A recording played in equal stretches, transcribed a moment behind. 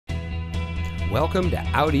Welcome to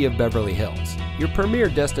Audi of Beverly Hills, your premier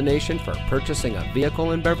destination for purchasing a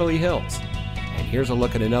vehicle in Beverly Hills. And here's a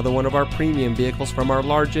look at another one of our premium vehicles from our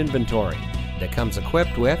large inventory that comes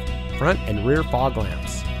equipped with front and rear fog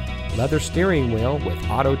lamps, leather steering wheel with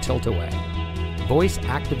auto tilt-away, voice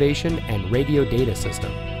activation and radio data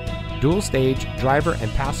system, dual stage driver and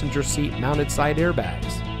passenger seat mounted side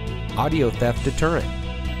airbags, audio theft deterrent,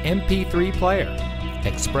 MP3 player,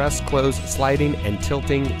 express close sliding and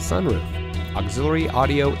tilting sunroof, auxiliary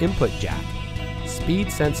audio input jack,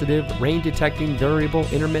 speed sensitive rain detecting variable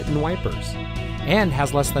intermittent wipers, and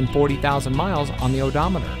has less than 40,000 miles on the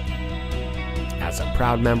odometer. As a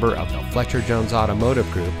proud member of the Fletcher Jones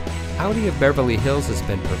Automotive Group, Audi of Beverly Hills has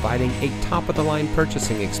been providing a top-of-the-line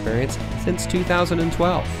purchasing experience since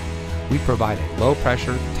 2012. We provide a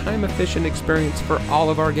low-pressure, time-efficient experience for all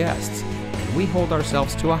of our guests, and we hold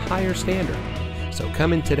ourselves to a higher standard. So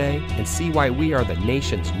come in today and see why we are the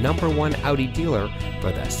nation's #1 Audi dealer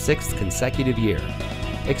for the 6th consecutive year.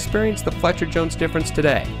 Experience the Fletcher Jones difference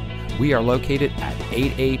today. We are located at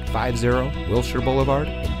 8850 Wilshire Blvd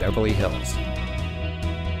in Beverly Hills.